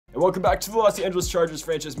And welcome back to the Los Angeles Chargers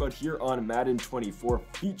franchise mode here on Madden 24,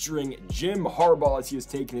 featuring Jim Harbaugh as he has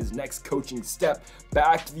taken his next coaching step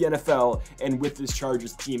back to the NFL and with this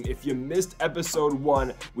Chargers team. If you missed episode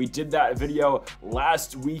 1, we did that video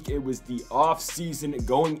last week. It was the off season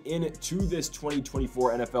going into this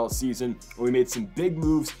 2024 NFL season, and we made some big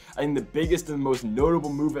moves. I think the biggest and the most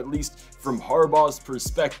notable move, at least from Harbaugh's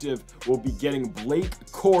perspective, will be getting Blake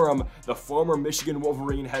Corum, the former Michigan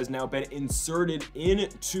Wolverine, has now been inserted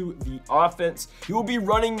into the offense. He will be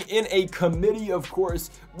running in a committee, of course,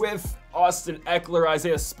 with Austin Ekeler.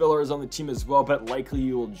 Isaiah Spiller is on the team as well, but likely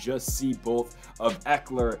you will just see both of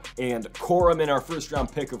Ekeler and Corum. And our first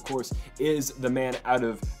round pick, of course, is the man out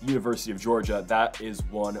of University of Georgia. That is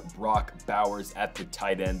one Brock Bowers at the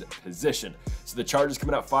tight end position. So the Chargers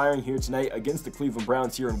coming out firing here tonight against the Cleveland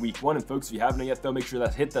Browns here in week 1. And folks, if you haven't yet though, make sure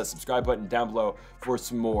to hit that subscribe button down below for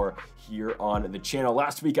some more here on the channel.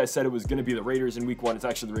 Last week I said it was going to be the Raiders in week 1. It's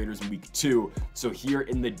actually the Raiders in week 2. So here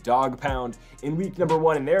in the dog pound in week number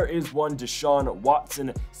 1, and there is one Deshaun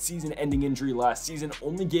Watson, season-ending injury last season,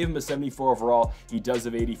 only gave him a 74 overall. He does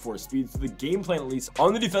have 84 speed, so the game plan, at least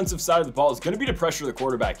on the defensive side of the ball, is going to be to pressure the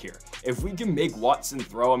quarterback here. If we can make Watson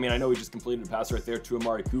throw, I mean, I know he just completed a pass right there to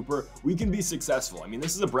Amari Cooper, we can be successful. I mean,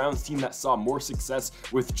 this is a Browns team that saw more success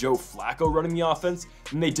with Joe Flacco running the offense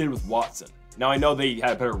than they did with Watson. Now, I know they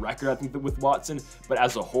had a better record, I think, with Watson, but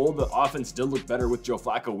as a whole, the offense did look better with Joe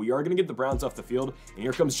Flacco. We are going to get the Browns off the field, and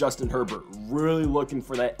here comes Justin Herbert, really looking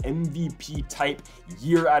for that MVP-type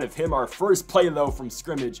year out of him. Our first play, though, from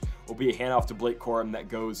scrimmage will be a handoff to Blake Corum that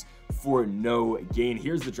goes for no gain.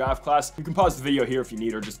 Here's the draft class. You can pause the video here if you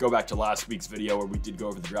need, or just go back to last week's video where we did go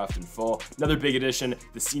over the draft in full. Another big addition,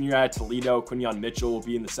 the senior out of Toledo, Quinyon Mitchell, will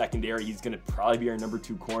be in the secondary. He's going to probably be our number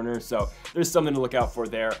 2 corner, so there's something to look out for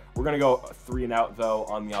there. We're going to go 3 and out, though,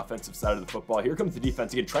 on the offensive side of the football. Here comes the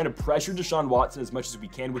defense again, trying to pressure Deshaun Watson as much as we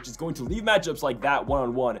can, which is going to leave matchups like that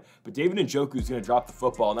one-on-one, but David Njoku is going to drop the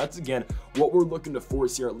football, and that's, again, what we're looking to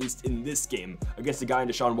force here, at least in this game, against a guy in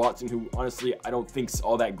Deshaun Watson who, honestly, I don't think's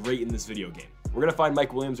all that great in this video game. We're going to find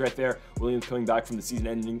Mike Williams right there. Williams coming back from the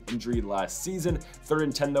season-ending injury last season. 3rd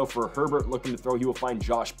and 10, though, for Herbert looking to throw. He will find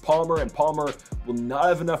Josh Palmer, and Palmer will not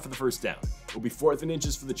have enough for the first down. It will be 4th and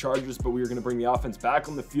inches for the Chargers, but we are going to bring the offense back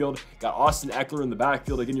on the field. Got Austin Ekeler in the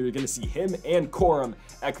backfield. Again, you're going to see him and Corum.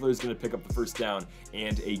 Ekeler is going to pick up the first down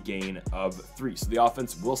and a gain of 3. So the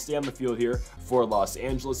offense will stay on the field here for Los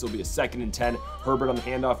Angeles. It'll be a 2nd and 10. Herbert on the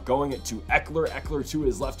handoff going to Ekeler. Ekeler to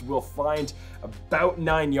his left will find about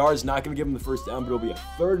 9 yards. Not going to give him the first down, but it'll be a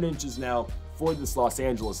 3rd and inches now for this Los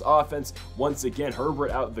Angeles offense. Once again,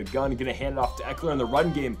 Herbert out the gun, going to hand it off to Ekeler, and the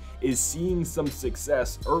run game is seeing some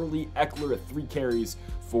success early. Ekeler at 3 carries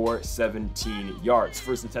for 17 yards.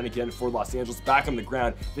 1st and 10 again for Los Angeles, back on the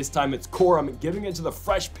ground. This time it's Corum giving it to the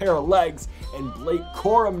fresh pair of legs, and Blake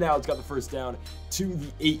Corum now has got the first down to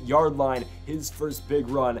the 8-yard line. His first big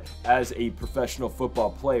run as a professional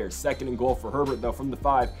football player. 2nd and goal for Herbert, though, from the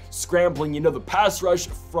 5. Scrambling, you know, the pass rush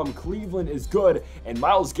from Cleveland is good, and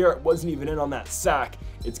Myles Garrett wasn't even in on that sack.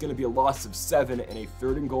 It's going to be a loss of 7 and a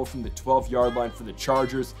 3rd and goal from the 12-yard line for the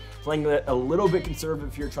Chargers. Playing it a little bit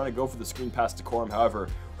conservative here, trying to go for the screen pass to Corum. However,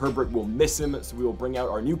 Herbert will miss him, so we will bring out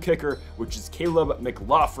our new kicker, which is Caleb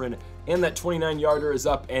McLaughlin, and that 29-yarder is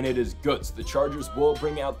up, and it is good. So the Chargers will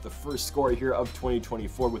bring out the first score here of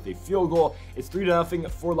 2024 with a field goal. It's 3-0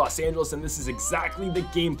 for Los Angeles, and this is exactly the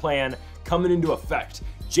game plan coming into effect.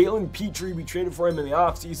 Jalen Petrie, we traded for him in the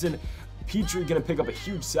offseason. Petrie going to pick up a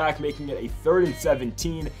huge sack, making it a 3rd and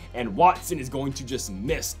 17, and Watson is going to just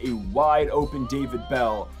miss a wide open David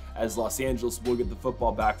Bell, as Los Angeles will get the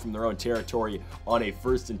football back from their own territory on a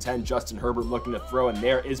 1st and 10. Justin Herbert looking to throw, and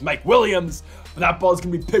there is Mike Williams, but that ball is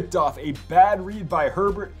going to be picked off. A bad read by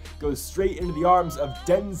Herbert goes straight into the arms of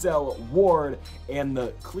Denzel Ward, and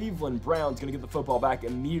the Cleveland Browns going to get the football back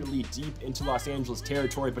immediately deep into Los Angeles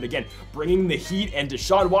territory, but again, bringing the heat, and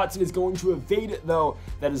Deshaun Watson is going to evade it, though.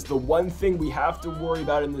 That is the one thing we have to worry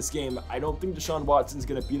about in this game. I don't think Deshaun Watson is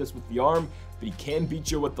going to beat us with the arm, but he can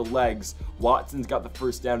beat you with the legs. Watson's got the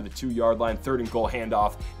first down to the 2-yard line. 3rd and goal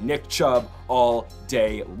handoff. Nick Chubb all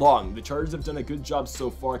day long. The Chargers have done a good job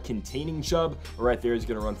so far containing Chubb. Right there, he's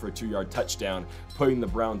going to run for a 2-yard touchdown, putting the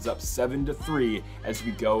Browns up 7-3 as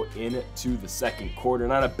we go into the 2nd quarter.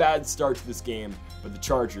 Not a bad start to this game, but the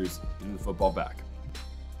Chargers getting the football back.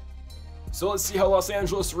 So let's see how Los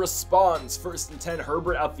Angeles responds. 1st and 10,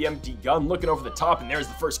 Herbert out the empty gun, looking over the top, and there's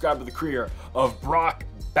the first grab of the career of Brock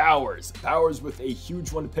Bowers. Bowers with a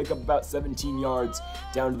huge one to pick up about 17 yards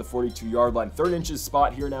down to the 42-yard line. 3rd inches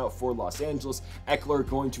spot here now for Los Angeles. Ekeler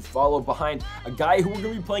going to follow behind a guy who we're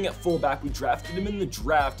going to be playing at fullback. We drafted him in the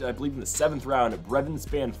draft, I believe in the 7th round, Brevin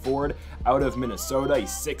Spanford out of Minnesota. He's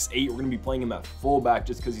 6'8". We're going to be playing him at fullback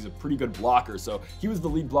just because he's a pretty good blocker. So he was the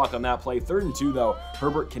lead block on that play. 3rd and 2 though.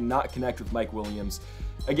 Herbert cannot connect with Mike Williams.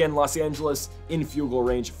 Again, Los Angeles in field goal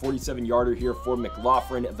range, 47-yarder here for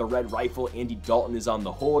McLaughlin. The red rifle, Andy Dalton is on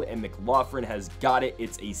the hold, and McLaughlin has got it.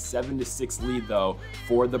 It's a 7-6 lead, though,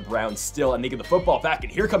 for the Browns still, and they get the football back,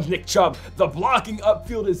 and here comes Nick Chubb. The blocking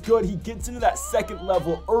upfield is good. He gets into that 2nd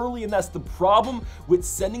level early, and that's the problem with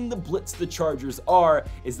sending the blitz the Chargers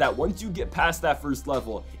is that once you get past that 1st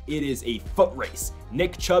level, it is a foot race.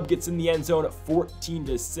 Nick Chubb gets in the end zone at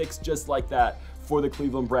 14-6, just like that, for the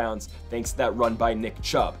Cleveland Browns, thanks to that run by Nick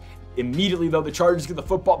Chubb. Immediately, though, the Chargers get the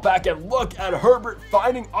football back, and look at Herbert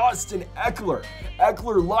finding Austin Ekeler.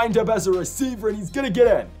 Ekeler lined up as a receiver, and he's going to get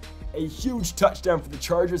in. A huge touchdown for the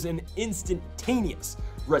Chargers, an instantaneous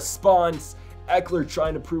response. Ekeler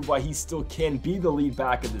trying to prove why he still can be the lead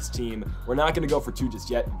back of this team. We're not going to go for 2 just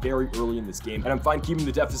yet, very early in this game, and I'm fine keeping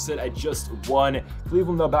the deficit at just 1.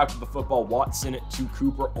 Cleveland though back with the football. Watson to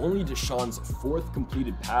Cooper, only Deshaun's 4th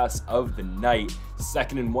completed pass of the night.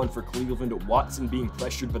 2nd and 1 for Cleveland. Watson being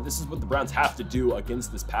pressured, but this is what the Browns have to do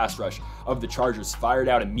against this pass rush of the Chargers. Fired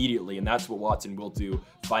out immediately, and that's what Watson will do,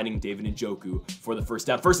 finding David Njoku for the 1st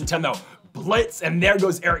down. 1st and 10 though, blitz, and there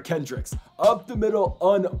goes Eric Kendricks up the middle,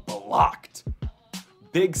 unblocked.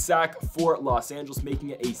 Big sack for Los Angeles, making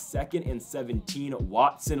it a 2nd and 17.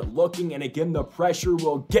 Watson looking, and again, the pressure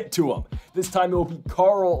will get to him. This time it will be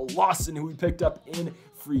Carl Lawson, who we picked up in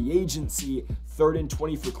free agency. 3rd and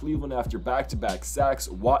 20 for Cleveland after back-to-back sacks.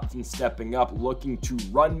 Watson stepping up, looking to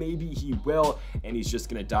run. Maybe he will, and he's just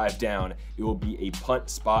going to dive down. It will be a punt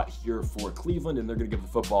spot here for Cleveland, and they're going to give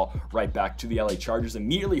the football right back to the LA Chargers.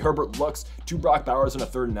 Immediately, Herbert looks to Brock Bowers on a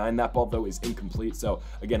 3rd and 9. That ball, though, is incomplete. So,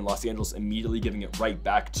 again, Los Angeles immediately giving it right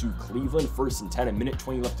back to Cleveland. 1st and 10, a minute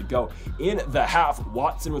 20 left to go in the half.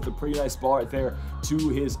 Watson with a pretty nice ball right there to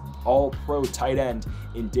his all-pro tight end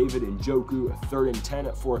in David Njoku. 3rd and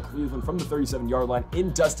 10 for Cleveland from the 37-yard line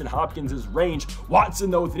in Dustin Hopkins' range.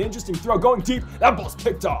 Watson, though, with an interesting throw going deep. That ball's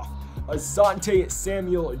picked off. Asante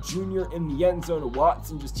Samuel Jr. in the end zone.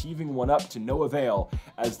 Watson just heaving one up to no avail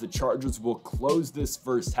as the Chargers will close this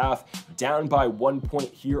 1st half down by 1 point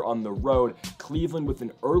here on the road. Cleveland with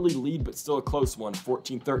an early lead, but still a close one,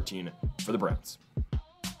 14-13 for the Browns.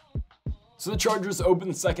 So the Chargers open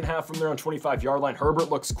the 2nd half from their own 25-yard line. Herbert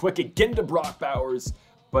looks quick again to Brock Bowers,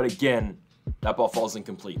 but again, that ball falls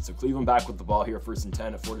incomplete. So Cleveland back with the ball here, 1st and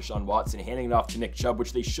 10 for Deshaun Watson, handing it off to Nick Chubb,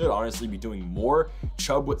 which they should honestly be doing more.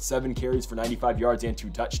 Chubb with 7 carries for 95 yards and 2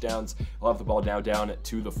 touchdowns. He'll have the ball down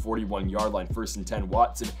to the 41-yard line. 1st and 10,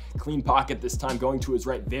 Watson, clean pocket this time, going to his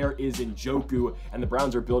right. There is Njoku, and the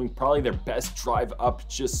Browns are building probably their best drive up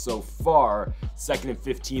just so far. 2nd and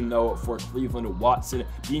 15 though for Cleveland. Watson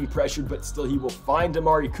being pressured, but still he will find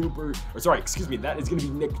Amari Cooper, or sorry, excuse me, that is going to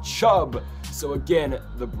be Nick Chubb. So again,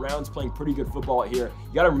 the Browns playing pretty good football here.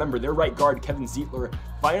 You got to remember, their right guard, Kevin Zeitler,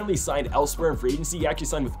 finally signed elsewhere in free agency. He actually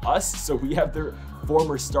signed with us, so we have their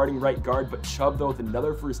former starting right guard, but Chubb, though, with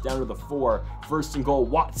another 1st down to the 4. 1st and goal.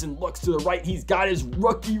 Watson looks to the right. He's got his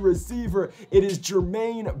rookie receiver. It is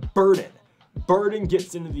Jermaine Burton. Burton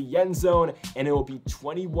gets into the end zone, and it will be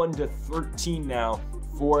 21-13 now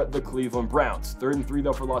for the Cleveland Browns. 3rd and 3,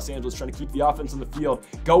 though, for Los Angeles, trying to keep the offense on the field.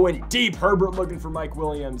 Going deep. Herbert looking for Mike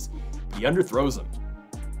Williams. He underthrows him.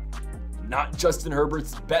 Not Justin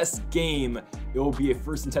Herbert's best game. It will be a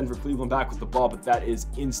 1st and 10 for Cleveland back with the ball, but that is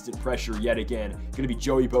instant pressure yet again. Going to be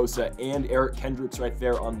Joey Bosa and Eric Kendricks right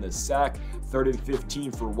there on the sack. 3rd and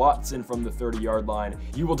 15 for Watson from the 30-yard line.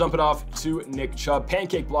 You will dump it off to Nick Chubb.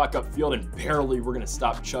 Pancake block upfield, and barely we're going to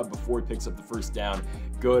stop Chubb before he picks up the 1st down.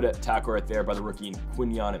 Good tackle right there by the rookie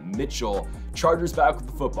Quinyon Mitchell. Chargers back with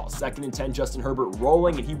the football. 2nd and 10, Justin Herbert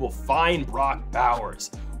rolling, and he will find Brock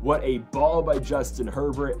Bowers. What a ball by Justin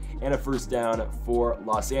Herbert, and a 1st down for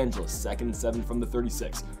Los Angeles. 2nd and 7 from the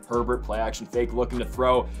 36. Herbert, play action fake, looking to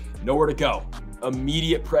throw. Nowhere to go.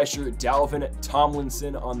 Immediate pressure. Dalvin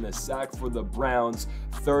Tomlinson on the sack for the Browns.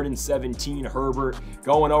 3rd and 17. Herbert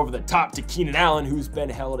going over the top to Keenan Allen, who's been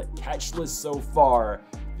held catchless so far.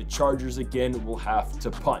 The Chargers again will have to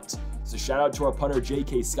punt. So shout out to our punter,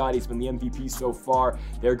 J.K. Scott. He's been the MVP so far.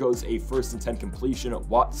 There goes a 1st and 10 completion.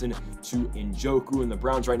 Watson to Njoku, and the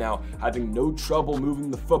Browns right now having no trouble moving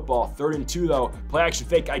the football. 3rd and 2 though. Play action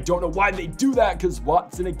fake. I don't know why they do that, because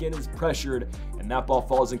Watson again is pressured, and that ball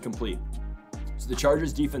falls incomplete. So the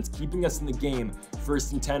Chargers defense keeping us in the game.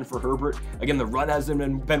 1st and 10 for Herbert. Again, the run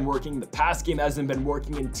hasn't been working. The pass game hasn't been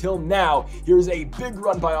working until now. Here's a big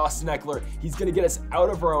run by Austin Ekeler. He's going to get us out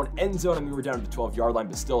of our own end zone. I mean, we're down to the 12-yard line,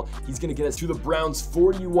 but still, he's going to get us to the Browns'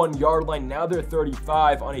 41-yard line. Now they're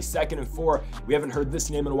 35 on a 2nd and 4. We haven't heard this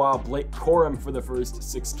name in a while. Blake Corum for the first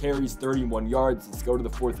 6 carries, 31 yards. Let's go to the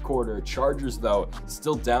 4th quarter. Chargers, though,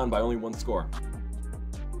 still down by only 1 score.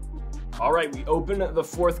 All right, we open the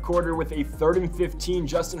 4th quarter with a 3rd and 15.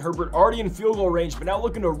 Justin Herbert already in field goal range, but now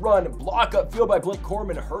looking to run. Block upfield by Blake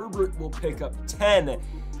Corum. Herbert will pick up 10,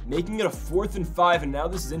 making it a 4th and 5, and now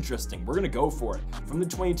this is interesting. We're going to go for it. From the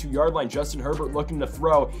 22-yard line, Justin Herbert looking to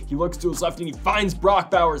throw. He looks to his left, and he finds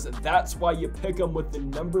Brock Bowers. That's why you pick him with the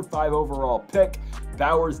number 5 overall pick.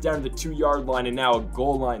 Bowers down to the 2-yard line, and now a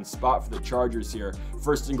goal line spot for the Chargers here.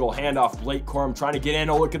 1st and goal handoff. Blake Corum trying to get in.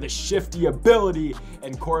 Oh, look at the shifty ability,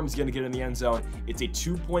 and Corum's going to get in the end zone. It's a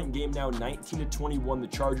 2-point game now, 19-21. The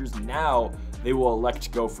Chargers now, they will elect to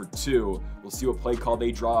go for 2. We'll see what play call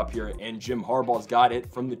they draw up here, and Jim Harbaugh's got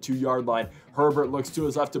it from the 2-yard line. Herbert looks to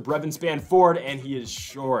his left to Brevin Spann-Ford, and he is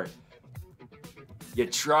short. You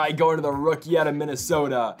try going to the rookie out of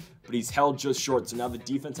Minnesota, but he's held just short, so now the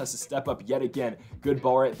defense has to step up yet again. Good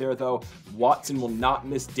ball right there, though. Watson will not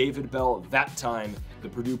miss David Bell that time. The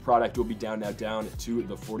Purdue product will be down to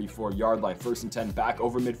the 44-yard line. 1st and 10 back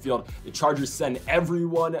over midfield. The Chargers send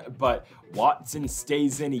everyone, but Watson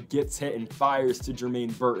stays in. He gets hit and fires to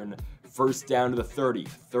Jermaine Burton. 1st down to the 30.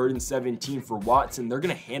 3rd and 17 for Watson. They're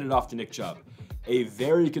going to hand it off to Nick Chubb. A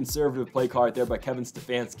very conservative play call right there by Kevin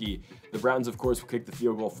Stefanski. The Browns, of course, will kick the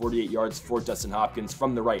field goal 48 yards for Dustin Hopkins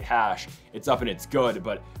from the right hash. It's up and it's good,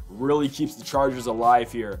 but really keeps the Chargers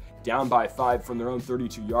alive here. Down by 5 from their own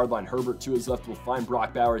 32-yard line. Herbert to his left will find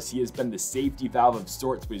Brock Bowers. He has been the safety valve of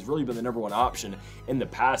sorts, but he's really been the number 1 option in the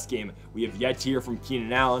pass game. We have yet to hear from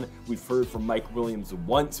Keenan Allen. We've heard from Mike Williams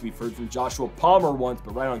once. We've heard from Joshua Palmer once,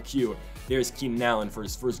 but right on cue, there's Keenan Allen for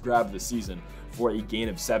his first grab of the season for a gain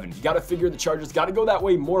of 7. You got to figure the Chargers got to go that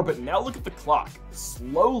way more, but now look at the clock.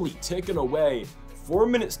 Slowly ticking away. 4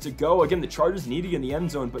 minutes to go. Again, the Chargers need to get in the end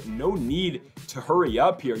zone, but no need to hurry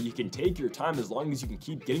up here. You can take your time as long as you can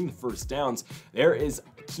keep getting the 1st downs. There is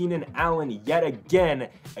Keenan Allen yet again.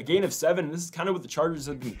 A gain of 7. This is kind of what the Chargers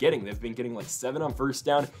have been getting. They've been getting like 7 on 1st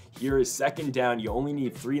down. Here is 2nd down. You only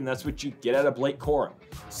need 3, and that's what you get out of Blake Corum.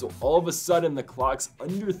 So all of a sudden, the clock's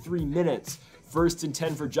under 3 minutes. 1st and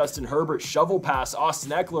 10 for Justin Herbert. Shovel pass.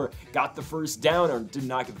 Austin Ekeler got the 1st down, or did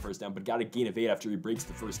not get the 1st down, but got a gain of 8 after he breaks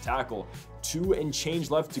the 1st tackle. 2 and change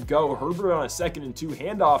left to go. Herbert on a 2nd and 2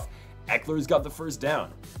 handoff. Ekeler's got the 1st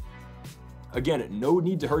down. Again, no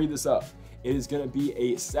need to hurry this up. It is going to be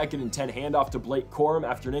a 2nd and 10 handoff to Blake Corum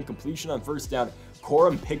after an incompletion on 1st down.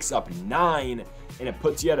 Corum picks up 9, and it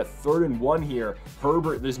puts you at a 3rd and 1 here.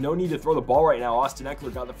 Herbert, there's no need to throw the ball right now. Austin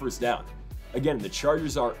Ekeler got the 1st down. Again, the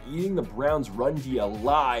Chargers are eating the Browns' run D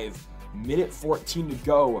alive. Minute 14 to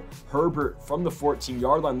go. Herbert from the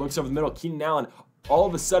 14-yard line looks over the middle. Keenan Allen, all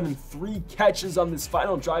of a sudden, 3 catches on this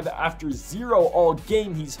final drive after 0 all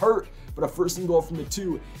game. He's hurt, but a 1st and goal from the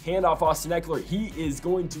 2. Handoff Austin Ekeler. He is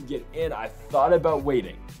going to get in. I thought about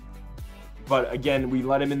waiting, but again, we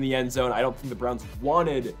let him in the end zone. I don't think the Browns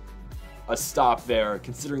wanted a stop there,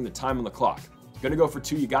 considering the time on the clock. Gonna go for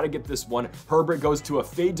 2. You got to get this one. Herbert goes to a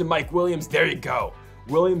fade to Mike Williams. There you go.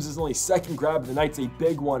 Williams is only 2nd grab of the night. It's a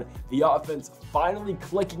big one. The offense finally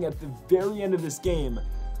clicking at the very end of this game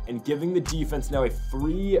and giving the defense now a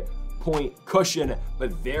 3-point cushion.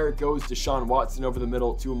 But there goes Deshaun Watson over the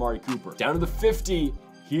middle to Amari Cooper. Down to the 50.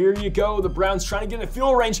 Here you go. The Browns trying to get in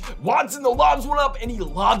field range. Watson, the lobs one up, and he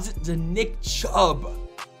lobs it to Nick Chubb.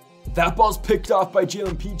 That ball's picked off by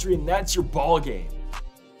Jalen Petrie, and that's your ball game.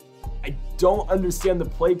 I don't understand the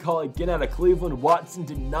play call again out of Cleveland. Watson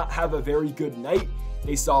did not have a very good night.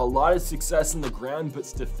 They saw a lot of success in the ground, but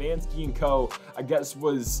Stefanski and co, I guess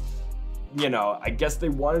I guess they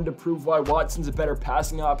wanted to prove why Watson's a better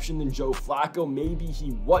passing option than Joe Flacco. Maybe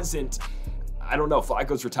he wasn't. I don't know.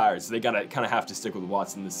 Flacco's retired, so they gotta kind of have to stick with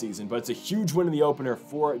Watson this season. But it's a huge win in the opener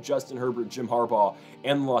for Justin Herbert, Jim Harbaugh,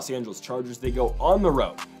 and the Los Angeles Chargers. They go on the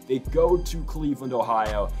road. They go to Cleveland,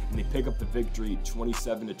 Ohio, and they pick up the victory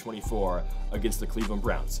 27-24 against the Cleveland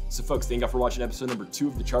Browns. So folks, thank you for watching episode number 2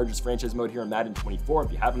 of the Chargers franchise mode here on Madden 24.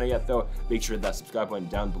 If you haven't yet though, make sure to hit that subscribe button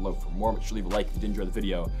down below for more. Make sure to leave a like if you did enjoy the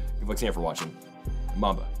video. Thanks again for watching.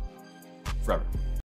 Mamba forever.